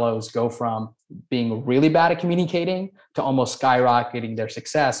seen fellows go from being really bad at communicating to almost skyrocketing their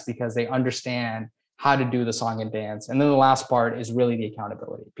success because they understand how to do the song and dance. And then the last part is really the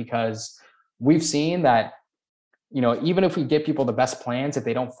accountability, because we've seen that even if we give people the best plans, if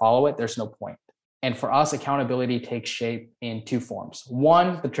they don't follow it, there's no point. And for us, accountability takes shape in two forms.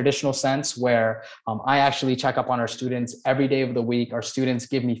 One, the traditional sense where I actually check up on our students every day of the week. Our students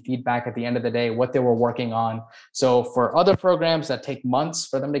give me feedback at the end of the day, what they were working on. So for other programs that take months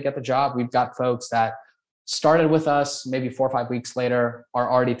for them to get the job, we've got folks that started with us maybe 4 or 5 weeks later,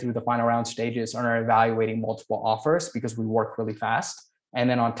 are already through the final round stages and are evaluating multiple offers because we work really fast. And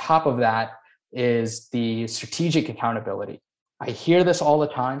then on top of that is the strategic accountability. I hear this all the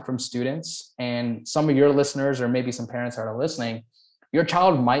time from students, and some of your listeners, or maybe some parents that are listening, your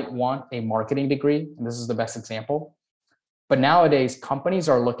child might want a marketing degree, and this is the best example. But nowadays, companies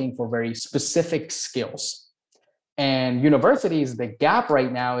are looking for very specific skills. And universities, the gap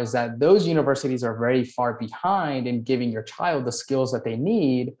right now is that those universities are very far behind in giving your child the skills that they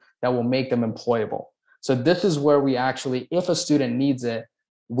need that will make them employable. So this is where we actually, if a student needs it,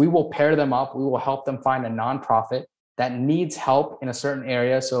 we will pair them up. We will help them find a nonprofit that needs help in a certain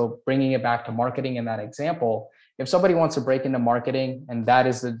area. So bringing it back to marketing in that example, if somebody wants to break into marketing and that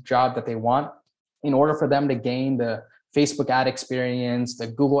is the job that they want, in order for them to gain the Facebook ad experience, the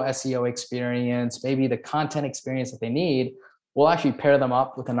Google SEO experience, maybe the content experience that they need, we'll actually pair them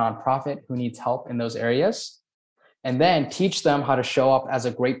up with a nonprofit who needs help in those areas. And then teach them how to show up as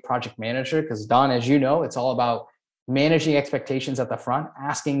a great project manager. Because Don, as you know, it's all about managing expectations at the front,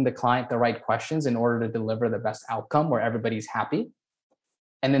 asking the client the right questions in order to deliver the best outcome where everybody's happy.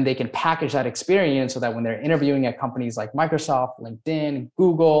 And then they can package that experience so that when they're interviewing at companies like Microsoft, LinkedIn,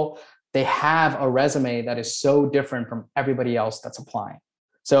 Google, they have a resume that is so different from everybody else that's applying.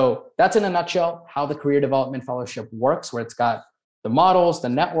 So that's in a nutshell how the Career Development Fellowship works, where it's got the models, the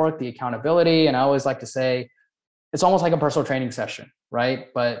network, the accountability. And I always like to say, it's almost like a personal training session, right?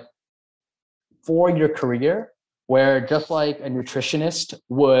 But for your career, where just like a nutritionist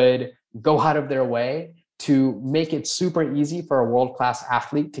would go out of their way to make it super easy for a world-class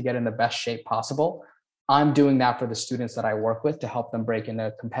athlete to get in the best shape possible, I'm doing that for the students that I work with to help them break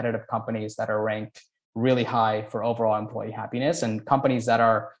into competitive companies that are ranked really high for overall employee happiness and companies that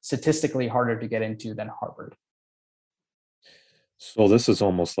are statistically harder to get into than Harvard. So this is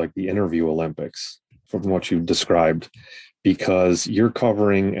almost like the interview Olympics from what you described, because you're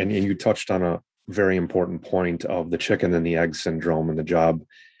covering, and you touched on a very important point of the chicken and the egg syndrome in the job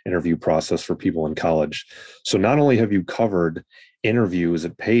interview process for people in college. So not only have you covered interviews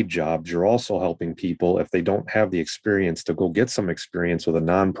at paid jobs, you're also helping people, if they don't have the experience, to go get some experience with a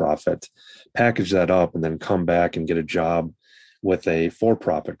nonprofit, package that up, and then come back and get a job with a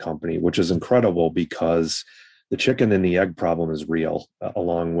for-profit company, which is incredible because the chicken and the egg problem is real,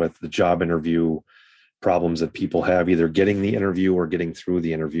 along with the job interview problems that people have, either getting the interview or getting through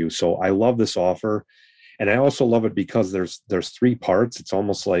the interview. So I love this offer. And I also love it because there's 3 parts. It's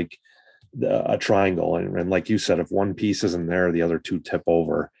almost like a triangle. And like you said, if one piece isn't there, the other 2 tip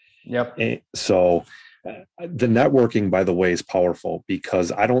over. Yep. And so the networking, by the way, is powerful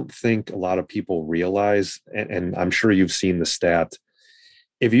because I don't think a lot of people realize, and I'm sure you've seen the stat,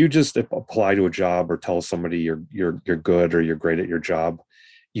 if you just apply to a job or tell somebody you're good or you're great at your job,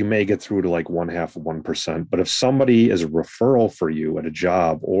 you may get through to like 0.5%. But if somebody is a referral for you at a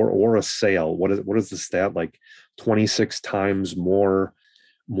job or a sale, what is the stat, like 26 times more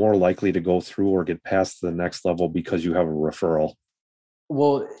likely to go through or get past the next level because you have a referral?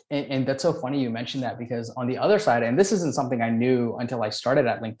 Well, and that's so funny you mentioned that, because on the other side, and this isn't something I knew until I started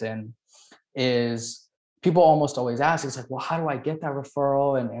at LinkedIn, is people almost always ask, it's like, well, how do I get that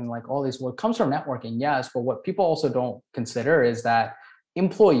referral? And like all these, well, it comes from networking, yes. But what people also don't consider is that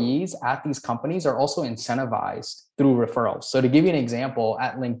employees at these companies are also incentivized through referrals. So to give you an example,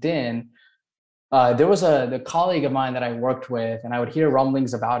 at LinkedIn, there was the colleague of mine that I worked with, and I would hear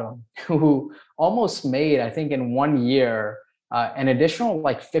rumblings about him, who almost made, I think in 1 year, an additional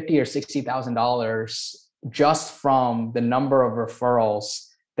like $50,000 or $60,000 just from the number of referrals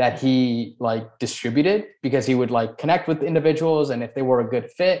that he like distributed, because he would like connect with individuals and if they were a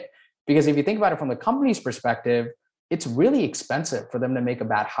good fit. Because if you think about it from the company's perspective, it's really expensive for them to make a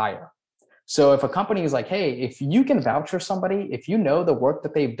bad hire. So if a company is like, hey, if you can vouch for somebody, if you know the work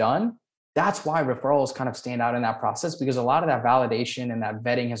that they've done, that's why referrals kind of stand out in that process, because a lot of that validation and that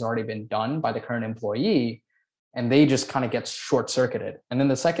vetting has already been done by the current employee, and they just kind of get short-circuited. And then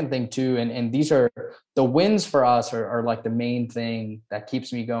the second thing too, and these are the wins for us are like the main thing that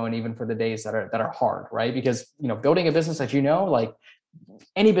keeps me going, even for the days that are hard, right? Because, building a business, as you know, like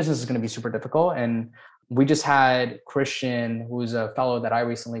any business is going to be super difficult. And we just had Christian, who's a fellow that I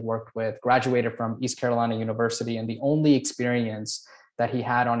recently worked with, graduated from East Carolina University. And the only experience that he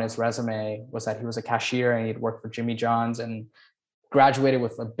had on his resume was that he was a cashier and he'd worked for Jimmy John's. And graduated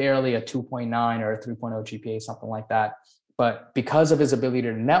with barely a 2.9 or a 3.0 GPA, something like that. But because of his ability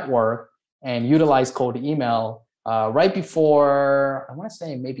to network and utilize cold email, right before, I want to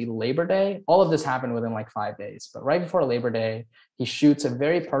say maybe Labor Day, all of this happened within like 5 days, but right before Labor Day, he shoots a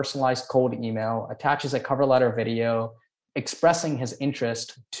very personalized cold email, attaches a cover letter video expressing his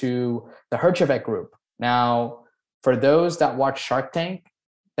interest to the Herjavec group. Now, for those that watch Shark Tank,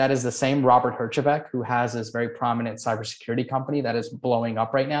 that is the same Robert Herjavec who has this very prominent cybersecurity company that is blowing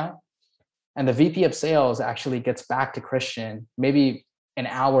up right now. And the VP of sales actually gets back to Christian maybe an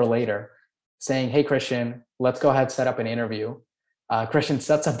hour later saying, hey, Christian, let's go ahead and set up an interview. Christian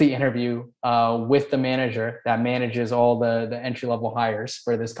sets up the interview with the manager that manages all the entry-level hires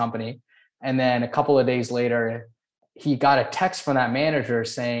for this company. And then a couple of days later, he got a text from that manager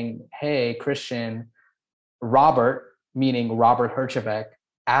saying, hey, Christian, Robert, meaning Robert Herjavec,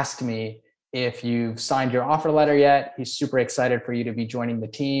 asked me if you've signed your offer letter yet. He's super excited for you to be joining the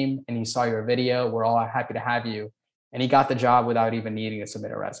team, and he saw your video. We're all happy to have you. And he got the job without even needing to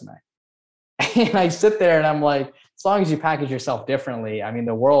submit a resume. And I sit there and I'm like, as long as you package yourself differently, I mean,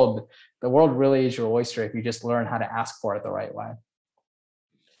 the world really is your oyster if you just learn how to ask for it the right way.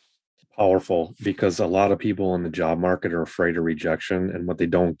 Powerful, because a lot of people in the job market are afraid of rejection, and what they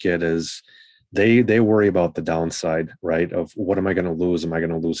don't get is they worry about the downside, right? Of what am I going to lose? Am I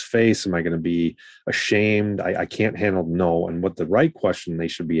going to lose face? Am I going to be ashamed? I can't handle no. And what the right question they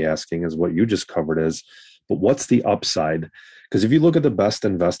should be asking is what you just covered is, but what's the upside? Because if you look at the best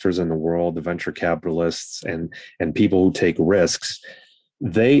investors in the world, the venture capitalists and people who take risks,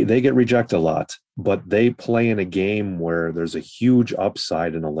 they get rejected a lot, but they play in a game where there's a huge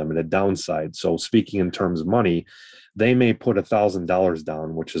upside and a limited downside. So speaking in terms of money, they may put $1,000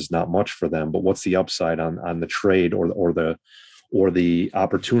 down, which is not much for them, but what's the upside on the trade or the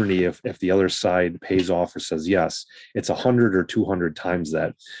opportunity if the other side pays off or says yes? It's 100 or 200 times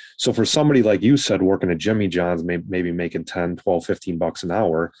that. So for somebody like you said, working at Jimmy John's, maybe making 10, 12, 15 bucks an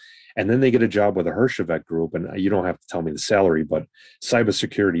hour, and then they get a job with a Herjavec group, and you don't have to tell me the salary, but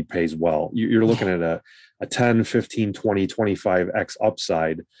cybersecurity pays well. You're looking at a 10, 15, 20, 25x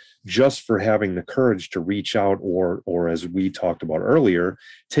upside just for having the courage to reach out, or as we talked about earlier,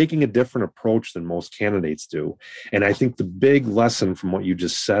 taking a different approach than most candidates do. And I think the big lesson from what you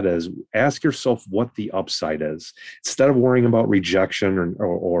just said is ask yourself what the upside is. Instead of worrying about rejection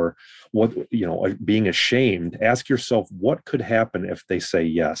or what, being ashamed, ask yourself what could happen if they say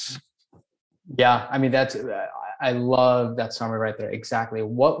yes. Yeah, I mean, I love that summary right there. Exactly.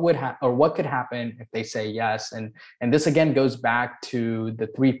 What could happen if they say yes? And this again goes back to the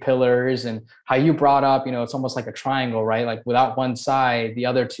 3 pillars and how you brought up, it's almost like a triangle, right? Like without one side, the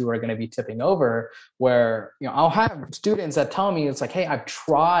other 2 are going to be tipping over, where, I'll have students that tell me it's like, hey, I've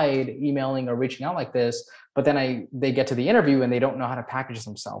tried emailing or reaching out like this, but then they get to the interview and they don't know how to package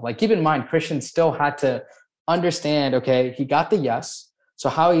themselves. Like, keep in mind, Christian still had to understand, okay, he got the yes. So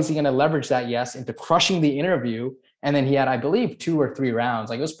how is he going to leverage that yes into crushing the interview? And then he had, I believe, 2 or 3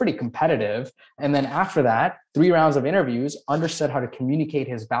 rounds. Like, it was pretty competitive. And then after that, 3 rounds of interviews, understood how to communicate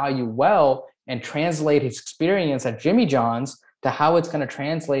his value well and translate his experience at Jimmy John's to how it's going to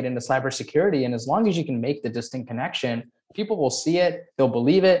translate into cybersecurity. And as long as you can make the distinct connection, people will see it, they'll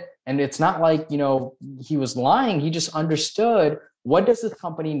believe it. And it's not like, he was lying. He just understood, what does this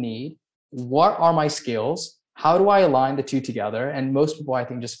company need? What are my skills? How do I align the 2 together? And most people, I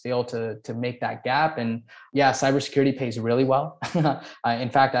think, just fail to make that gap. And yeah, cybersecurity pays really well. In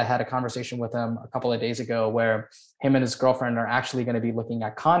fact, I had a conversation with him a couple of days ago where him and his girlfriend are actually going to be looking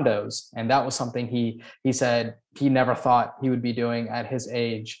at condos. And that was something he said he never thought he would be doing at his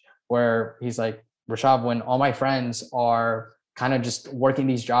age, where he's like, Rishav, when all my friends are kind of just working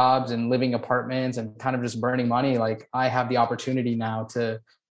these jobs and living apartments and kind of just burning money, like, I have the opportunity now to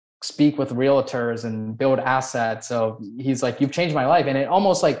speak with realtors and build assets. So he's like, you've changed my life. And it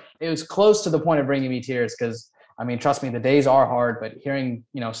almost like, it was close to the point of bringing me tears. Cause I mean, trust me, the days are hard, but hearing,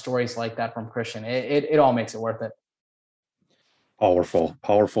 stories like that from Christian, it all makes it worth it.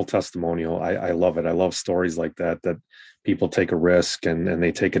 Powerful testimonial. I love it. I love stories like that people take a risk and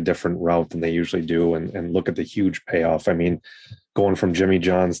they take a different route than they usually do and look at the huge payoff. I mean, going from Jimmy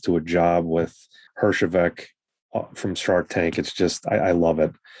John's to a job with Herjavec from Shark Tank, it's just, I love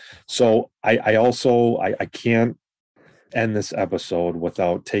it. So I can't end this episode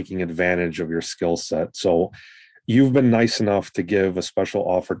without taking advantage of your skill set. So you've been nice enough to give a special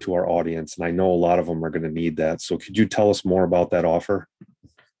offer to our audience, and I know a lot of them are going to need that. So could you tell us more about that offer?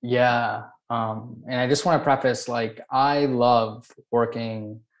 Yeah. And I just want to preface, like, I love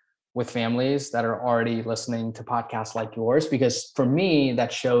working with families that are already listening to podcasts like yours, because for me,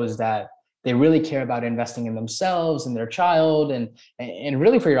 that shows that they really care about investing in themselves and their child, and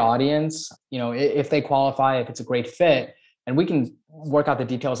really for your audience, if they qualify, if it's a great fit, and we can work out the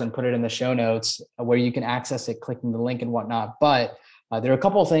details and put it in the show notes where you can access it, clicking the link and whatnot. But there are a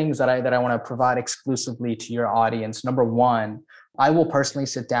couple of things that I want to provide exclusively to your audience. Number one, I will personally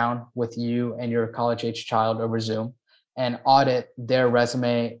sit down with you and your college-age child over Zoom and audit their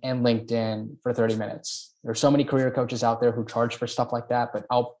resume and LinkedIn for 30 minutes. There are so many career coaches out there who charge for stuff like that, but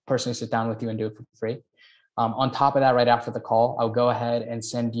I'll personally sit down with you and do it for free. On top of that, right after the call, I'll go ahead and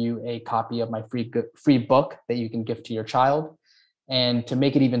send you a copy of my free book that you can give to your child. And to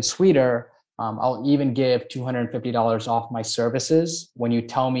make it even sweeter, I'll even give $250 off my services when you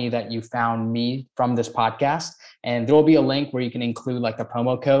tell me that you found me from this podcast. And there will be a link where you can include like the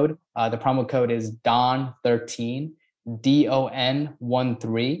promo code. The promo code is DON13,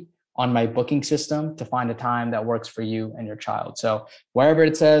 DON13 on my booking system to find a time that works for you and your child. So wherever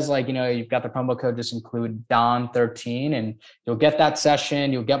it says you've got the promo code, just include DON13 and you'll get that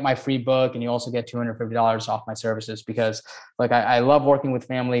session, you'll get my free book, and you also get $250 off my services, because I love working with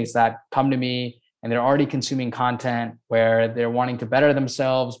families that come to me and they're already consuming content where they're wanting to better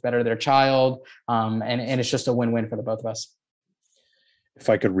themselves, better their child. And it's just a win-win for the both of us. If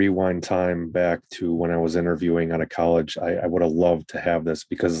I could rewind time back to when I was interviewing out of college, I would have loved to have this,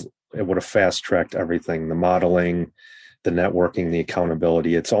 because it would have fast-tracked everything, the modeling, the networking, the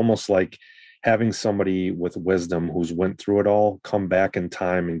accountability. It's almost like having somebody with wisdom who's went through it all come back in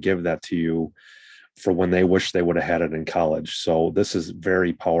time and give that to you for when they wish they would have had it in college. So this is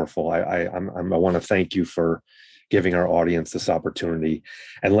very powerful. I want to thank you for giving our audience this opportunity.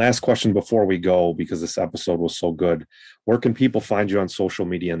 And last question before we go, because this episode was so good, where can people find you on social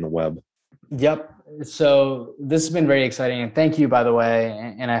media and the web? Yep. So this has been very exciting, and thank you, by the way.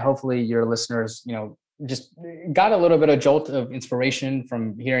 And I hopefully your listeners, just got a little bit of jolt of inspiration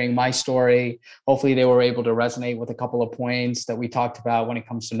from hearing my story. Hopefully they were able to resonate with a couple of points that we talked about when it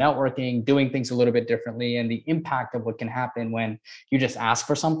comes to networking, doing things a little bit differently, and the impact of what can happen when you just ask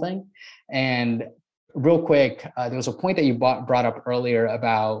for something. And real quick, there was a point that you brought up earlier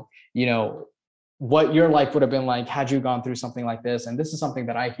about, what your life would have been like had you gone through something like this. And this is something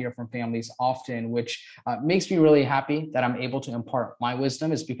that I hear from families often, which makes me really happy that I'm able to impart my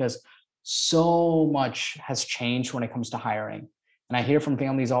wisdom, is because so much has changed when it comes to hiring. And I hear from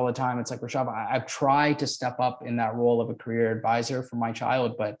families all the time, it's like, Rishav, I've tried to step up in that role of a career advisor for my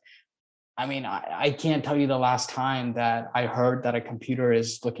child, but I can't tell you the last time that I heard that a computer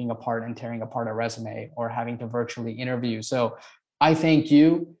is looking apart and tearing apart a resume or having to virtually interview. So I thank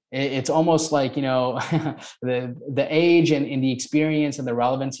you. It's almost like, the age and the experience and the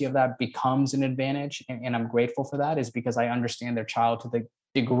relevancy of that becomes an advantage. And I'm grateful for that, is because I understand their child to the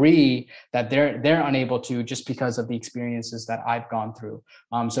degree that they're unable to, just because of the experiences that I've gone through.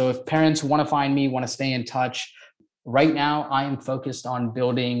 So if parents want to find me, want to stay in touch, right now I am focused on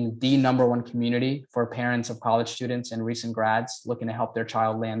building the #1 community for parents of college students and recent grads looking to help their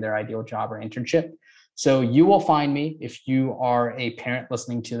child land their ideal job or internship. So you will find me, if you are a parent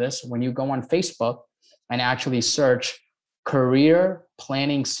listening to this, when you go on Facebook and actually search Career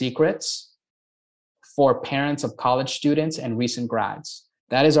Planning Secrets for Parents of College Students and Recent Grads.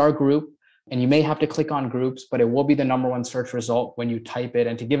 That is our group. And you may have to click on groups, but it will be the #1 search result when you type it.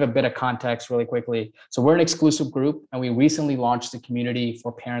 And to give a bit of context really quickly, so we're an exclusive group, and we recently launched the community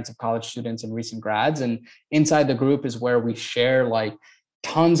for parents of college students and recent grads. And inside the group is where we share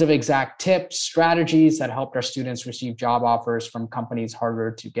tons of exact tips, strategies that helped our students receive job offers from companies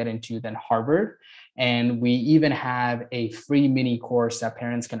harder to get into than Harvard. And we even have a free mini course that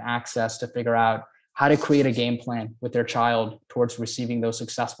parents can access to figure out how to create a game plan with their child towards receiving those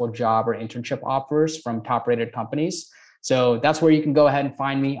successful job or internship offers from top-rated companies. So that's where you can go ahead and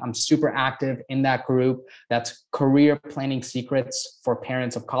find me. I'm super active in that group. That's Career Planning Secrets for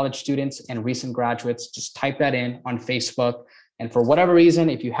Parents of College Students and Recent Graduates. Just type that in on Facebook. And for whatever reason,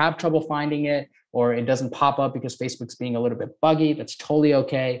 if you have trouble finding it or it doesn't pop up because Facebook's being a little bit buggy, that's totally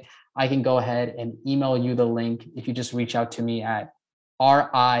okay. I can go ahead and email you the link if you just reach out to me at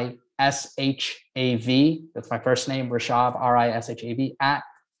RISHAV, that's my first name, Rishav, RISHAV, at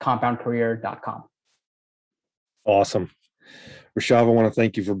compoundcareer.com. Awesome. Rishav, I want to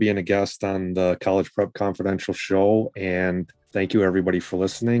thank you for being a guest on the College Prep Confidential show. And thank you everybody for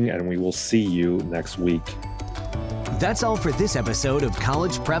listening. And we will see you next week. That's all for this episode of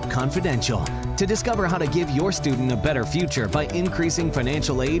College Prep Confidential. To discover how to give your student a better future by increasing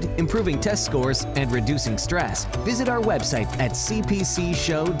financial aid, improving test scores, and reducing stress, visit our website at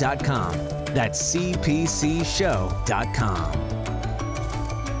cpcshow.com. That's cpcshow.com.